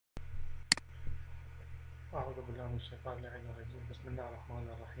أعوذ بالله من الشيطان اللعين الرجيم. بسم الله الرحمن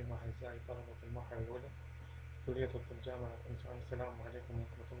الرحيم. أعزائي طلبة المرحلة الأولى كلية الطب جامعة الإنسان، السلام عليكم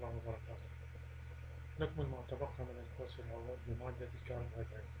ورحمة الله وبركاته. نكمل ما تبقى من الكورس الأول بمادة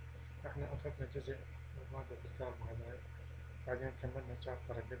الكاربوهيدرات. احنا أخذنا جزء من مادة الكاربوهيدرات، بعدين كملنا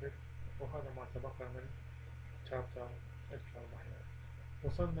شابتر الليبيد، وهذا ما تبقى من شابتر الكاربوهيدرات.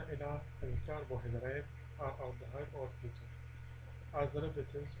 وصلنا إلى الكاربوهيدرات are aldehyde or ketone as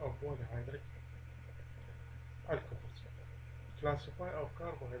derivatives of polyhydric alcohols. Classify of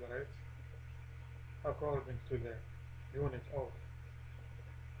carbohydrates according to the unit of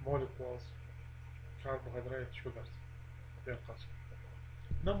molecules, carbohydrate sugars.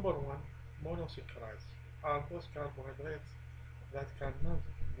 Number 1, monosaccharides are those carbohydrates that cannot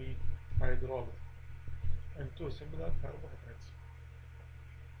be hydrolyzed into similar carbohydrates.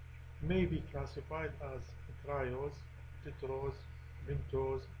 May be classified as triose, tetrose,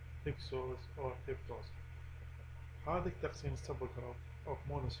 pentose, hexose, or heptose. هذا التقسيم subgroup of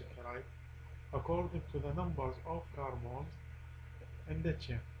monosaccharide according to the numbers of carbons in the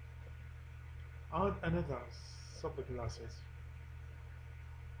chain. Add another subclasses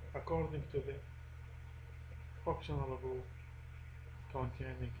according to the functional group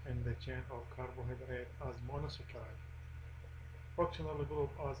containing in the chain of carbohydrate as monosaccharide. Functional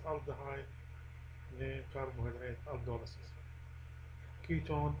group as aldehyde, name carbohydrate aldolysis.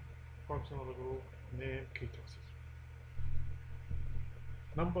 Ketone functional group, name ketosis.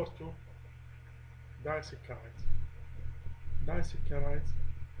 Number 2, disaccharides. Disaccharides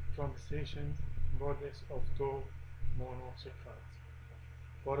condensation products of two monosaccharides.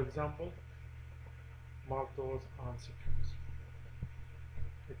 For example, maltose and sucrose.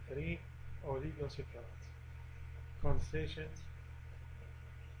 3, oligosaccharides. Condensations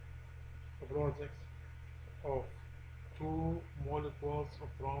products of two molecules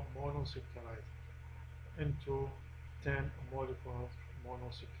from monosaccharide into 10 molecules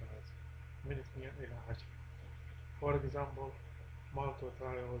monosaccharides من 2 إلى 10. For example,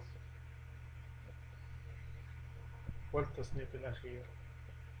 maltotriose. والتصنيف الأخير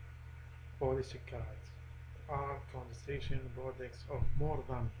polysaccharides are condensation products of more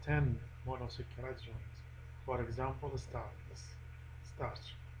than 10 monosaccharide joints. For example,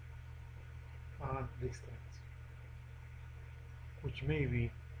 starch and dextrins, which may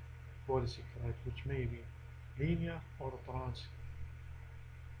be polysaccharide, which may be linear or branch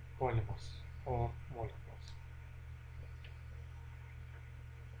polymers or molecules.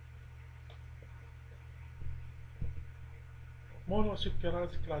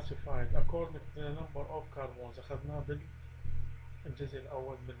 Monosaccharides classified according to the number of carbons. أخذناه بالجزء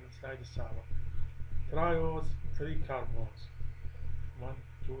الأول من السلايد السابق. Triose 3 carbons 1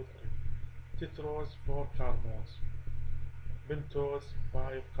 2 3. Tetrose 4 carbons. Pentose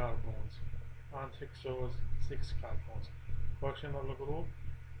 5 carbons. And hexose 6 carbons. Functional group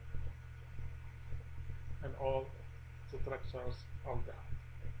and all structures aldehyde.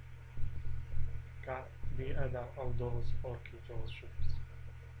 Can be either aldose or ketose sugars.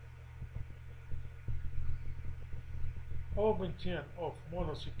 Open chain of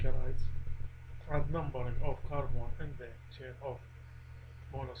monosaccharides and numbering of carbon in the chain of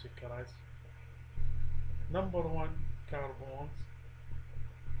monosaccharides. Number 1, carbons,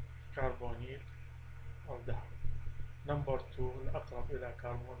 carbonyl aldehyde. Number 2 الأقرب إلى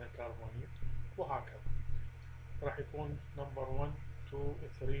كربون الكربونيل، وهكذا. راح يكون number 1 2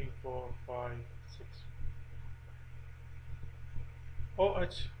 3 4 5 6.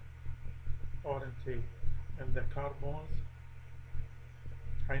 OH orientate in the carbons.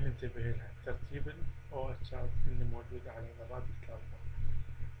 حننتبه لترتيب ال OH اللي موجودة على ذرات الكربون.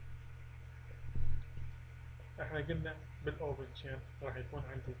 احنا قلنا بالاوبن تشين راح يكون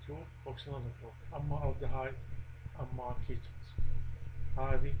عندي 2 functional group، اما aldehyde اما ketones.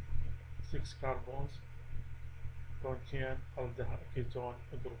 هذه 6 carbons contain aldehyde ketone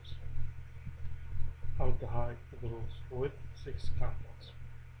groups, aldehyde groups with 6 carbons.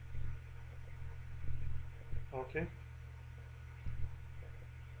 Okay.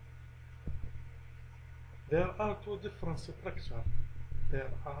 There are two different structures.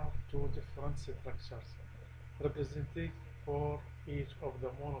 There are two different structures represented for each of the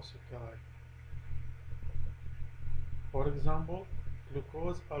monosaccharide. For example,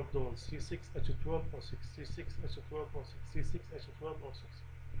 glucose aldol C6H12O6 C6H12O6 C6H12O6.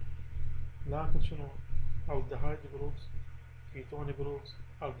 لكن شنو؟ aldehyde groups, ketone groups,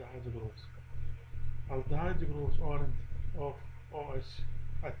 aldehyde groups. Aldehyde groups aren't of OH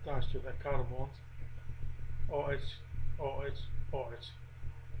attached to the carbons. OH, OH, OH,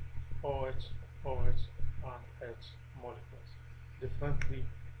 OH, OH, and H molecules differently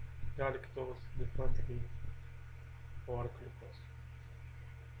galactose, differently or glucose.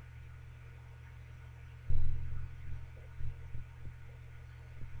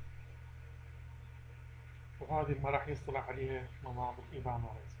 وهذه ما راح يصطلح عليها نظام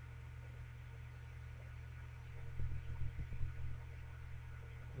الإيباميريز.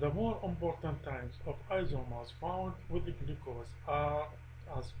 The more important types of isomers found with the glucose are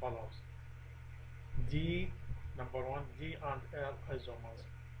as follows. Number 1, D and L isomers.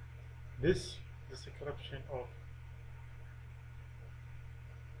 This description of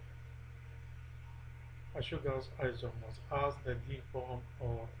a sugar's isomers as the D form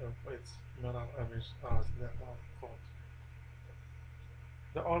or of its mirror image as they are called.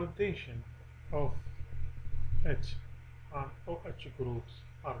 The orientation of H and OH groups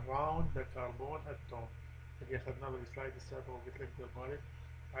around the carbon atom اللي أخذناه بالسلايد السابق وقلت لك بالمالك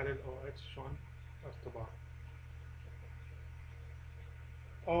على ال OH شلون ارتباط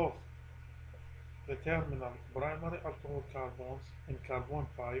of the terminal primary alcohol carbons in carbon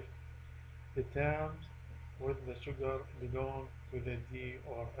 5 determined with the sugar belong to the D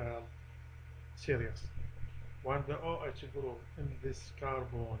or L series. When the OH group in this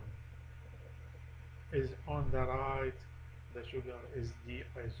carbon is on the right, the sugar is D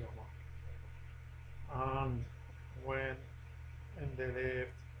isomer, and when in the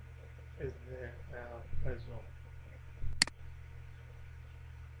left is the L isomer.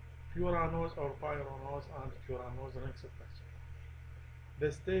 Furanose or pyranose and furanose ring structure.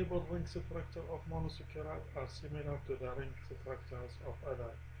 The stable ring structure of monosaccharides are similar to the ring structures of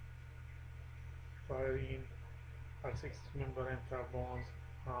other pyrene are 6 membrane carbons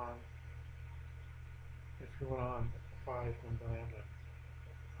and furan 5 membrane rings.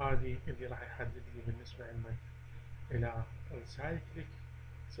 هذه اللي راح يحدد لي بالنسبة لنا إلى السايكليك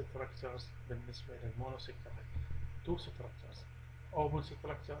structures بالنسبة للمونوسكرايد. 2 structures open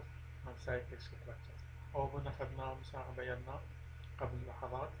structures and cyclic structures. open أخذناه مساء بيناه قبل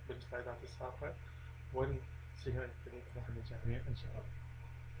لحظات بالسلايدات السابقة والسايكليك راح نجمعه إن شاء الله.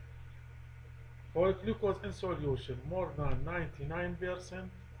 For glucose in solution, more than 99%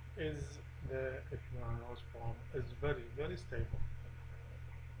 is the furanose form is very stable.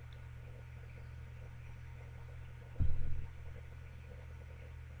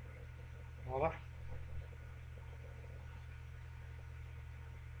 واضح؟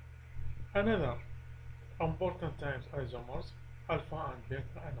 Another important types isomers, alpha and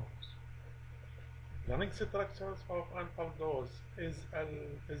beta anomers. The ring structures of an aldose is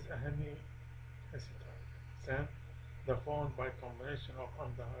hemi acetyl, then the formed by combination of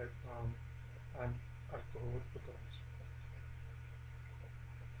aldehyde and alcohol groups.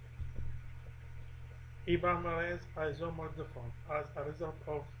 Isomerase isomer different as a result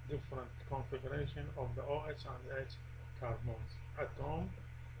of different configuration of the OH and H carbons, atom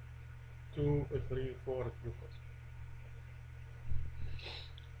 2, 3, 4 glucose.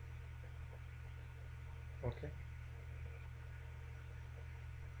 Okay.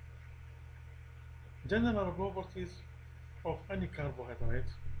 General properties of any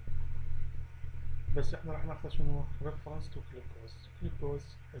carbohydrate. بس احنا راح ناخذ شنو reference to glucose.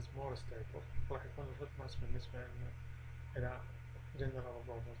 Glucose is more stable. راح يكون الريفرنس بالنسبة لنا إلى general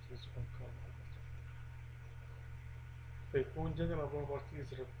properties of carbohydrate. فيكون general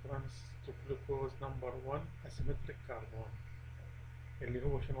properties reference to glucose number 1 asymmetric carbon اللي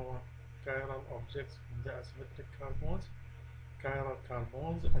هو شنو chiral objects with the asymmetric carbons. Chiral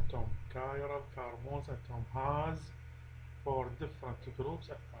carbons atom. Chiral carbons atom has 4 different groups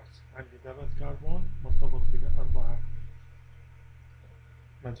at first. عندي double carbon مرتبط ب4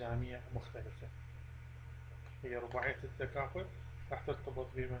 مجاميع مختلفة. هي رباعية التكافؤ راح ترتبط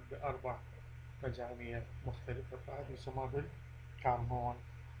ب4 مجاميع مختلفة فهذه يسمى بالكربون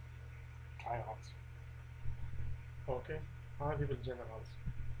كايرات. اوكي هذه بالجنرالز.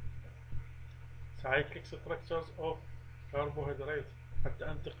 cyclic structures of carbohydrate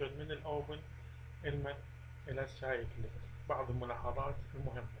حتى انتقل من الاوبن الى السايكليك. بعض الملاحظات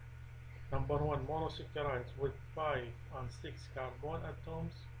المهمة. Number 1 monosaccharides with 5 and 6 carbon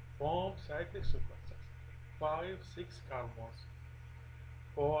atoms form cyclic structures. 5, 6 carbons.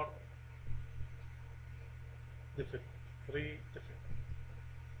 4 difficult. 3 difficult.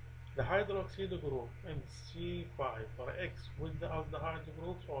 The hydroxide group in C5 reacts with the aldehyde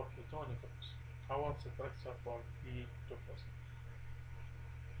groups or ketone groups. Our structure for B2+.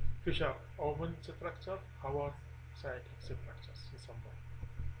 Fisher open structure. Our cyclic structures يسمى.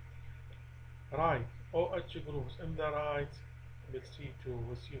 Right OH groups in the right بال C2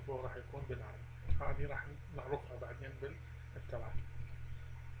 وال C4 راح يكون بالعين. هذه راح نعرفها بعدين بالتراكيب.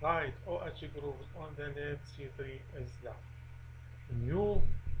 Right OH groups on the left C3 is down. New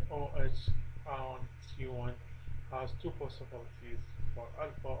OH on C1 has two possibilities for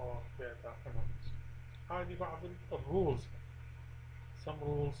alpha or beta anomalies. هذه بعض الrules. Some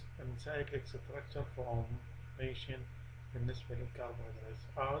rules in cyclic structure formation بالنسبة للكربوهيدرات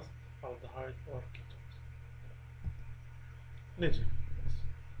as aldehyde or ketones. نجي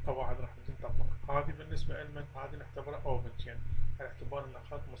قواعد راح نطبق. هذه بالنسبة لمن هذه نعتبرها open chain على اعتبار ان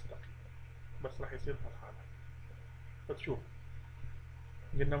خط مستقيم، بس راح يصير بهالحالة. فتشوف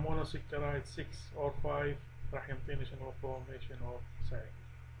قلنا monosaccharide 6 or 5 راح ينطيني شنو formation of cycle.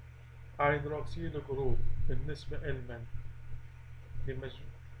 هيدروكسيل جروب بالنسبة لمن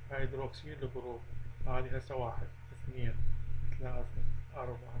هيدروكسيل جروب هذه هسه 1 2 3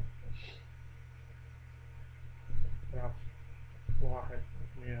 4 1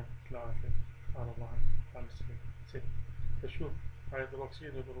 2 3 4 5 6. فشوف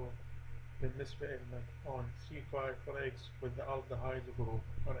هيدروكسيل جروب بالنسبة لمن on C5 reacts with the aldehyde group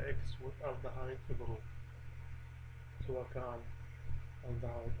or X with aldehyde group سواء كان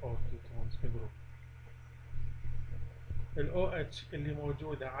aldehyde or ketones group. ال OH اللي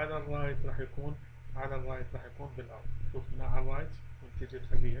موجودة على الرايت راح يكون بالأرض. شوف هنا على الرايت وتجي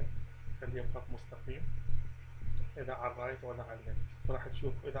تخليها بخط مستقيم إذا على الرايت ولا على الليفت. فراح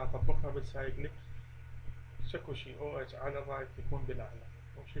تشوف إذا طبقها بالسايكليك شكو شي OH على الرايت يكون بالأعلى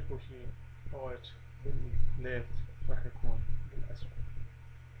وشكو شي OH بالليفت راح يكون بالأسفل.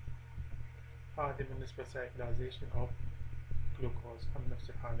 هذه بالنسبة cyclization of glucose. هم نفس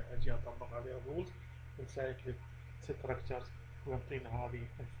الحالة أجي أطبق عليها rules بالسايكليك structures ويعطينا هذه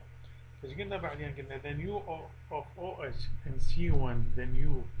الفرق. ايش قلنا بعدين؟ قلنا the new of OH in C1 the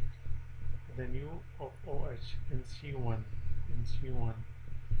new of OH in C1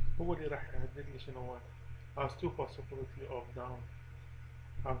 هو اللي راح يحدد لي شنو هو has two possibility of down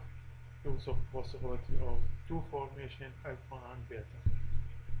have two possibility of two formation alpha and beta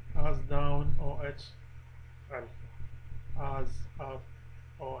as down OH alpha as up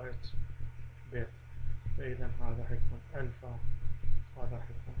OH beta. فإذا هذا حيكون ألفا وهذا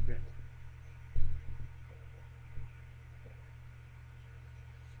حيكون بيتا.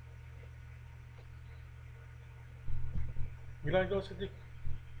 Glycosidic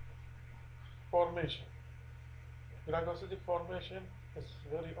formation. Glycosidic formation is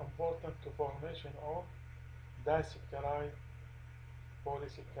very important to formation of disaccharide,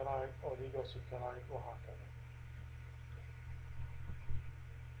 polysaccharide, oligosaccharide وهكذا.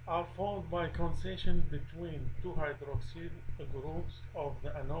 Are formed by condensation between two hydroxyl groups of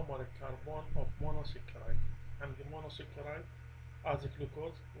the anomalic carbon of monosaccharide, and the monosaccharide as a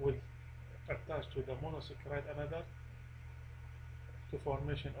glucose will attach to the monosaccharide another to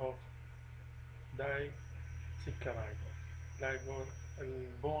formation of disaccharide, like a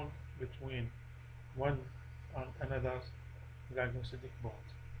bond between one and another glycosidic bond,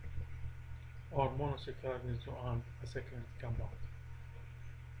 or monosaccharide into a second compound.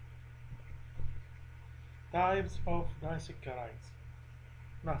 Types of disaccharides.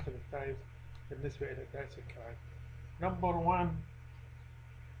 ناخذ التايب بالنسبة إلى الدايسكرايد. Number 1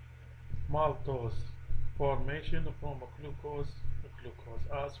 maltose formation from a glucose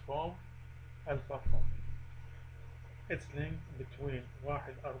as form alpha form. It's linked between 1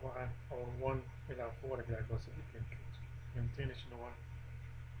 4 or 1 إلى 4 glycosidic linkage. يمتين شنو هو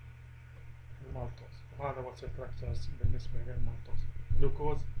المالتوز. وهذا هو structures بالنسبة للمالتوز.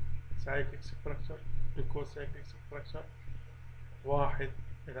 glucose cyclic structure glucose cyclic structure 1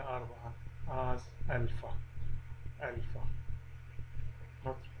 إلى 4 as alpha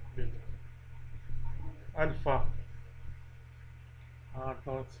not beta. alpha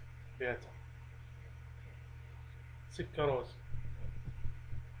not beta. sucrose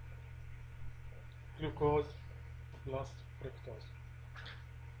glucose plus fructose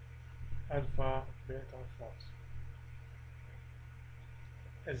alpha beta false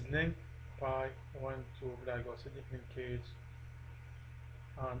is linked by 1,2 glycosidic linkage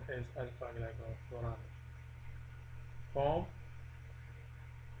and is alpha glycofuronic form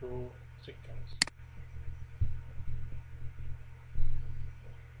to sucrose.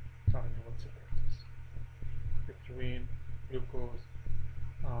 Between glucose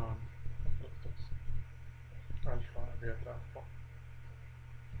and fructose alpha beta form.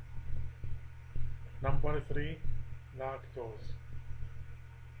 Number 3 lactose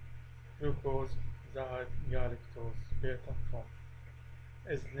glucose زائد galactose beta form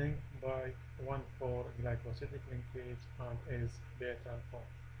is linked by 1,4 glycosidic linkage and is beta form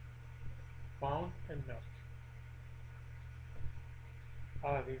found in milk.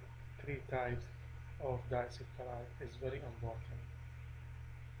 The 3 types of disaccharide is very important.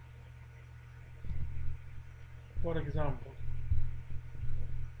 For example,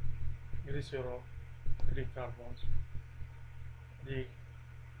 glycerol 3 carbons,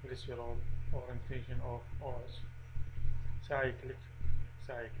 glycerol orientation of OH, cyclic.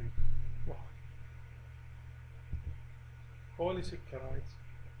 Polysaccharides.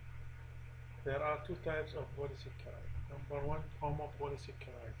 There are two types of polysaccharides. Number one,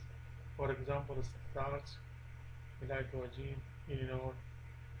 homopolysaccharides. For example, starch, glycogen, enol,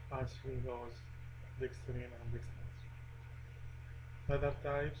 and cellulose, dextrine, and dextrose. Other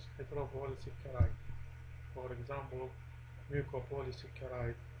types, heteropolysaccharide. For example,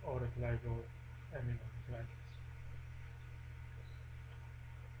 mucopolysaccharide or glycosaminoglycans.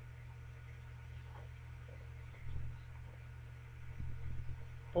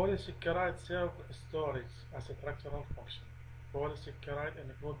 Polysaccharides serve storage as a structural function. Polysaccharides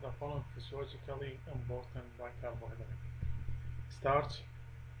include the following physiologically important carbohydrates. Starch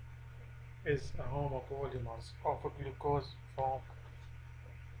is a homopolymer of glucose formed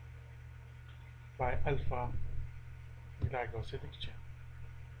by alpha glycosidic chain.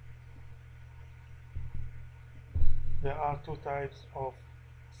 There are two types of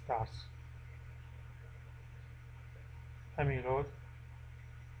starch. Amyloid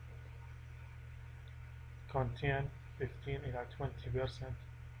contain 15 ila 20%,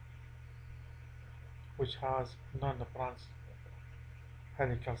 which has non-branch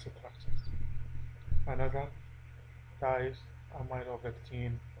helical structures. Another type,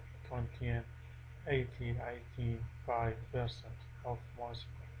 amylopectin, contain 85% of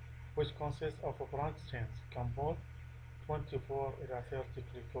molecule, which consists of branch chains composed 24 ila 30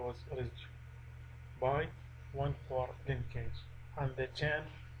 glucose residue by 1,4 linkage, and the chain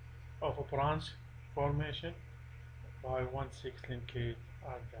of a branch formation by 1,6 linkage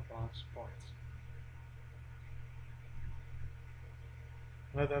at the branch points.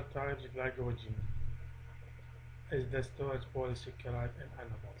 Another type, glycogen, is the storage polysaccharide in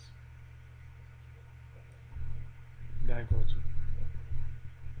animals. Glycogen.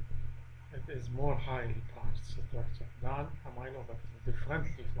 It is more highly branched structure than amylopectin,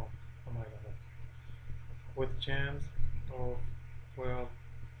 differently from amylopectin, with chains of 12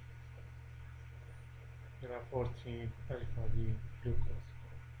 ila 14 alpha D glucose,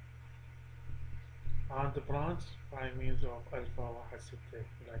 and branch by means of alpha 1,6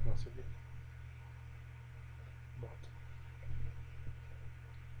 glycosidic bond.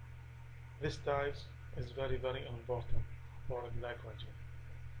 This type is very important for glycogen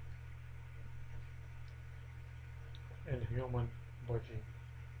in human body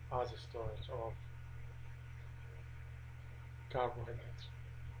as a storage of carbohydrates.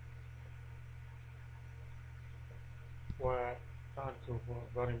 Well, thank you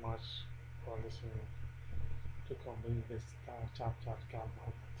very much for listening to complete this chapter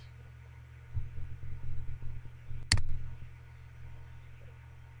carbohydrates.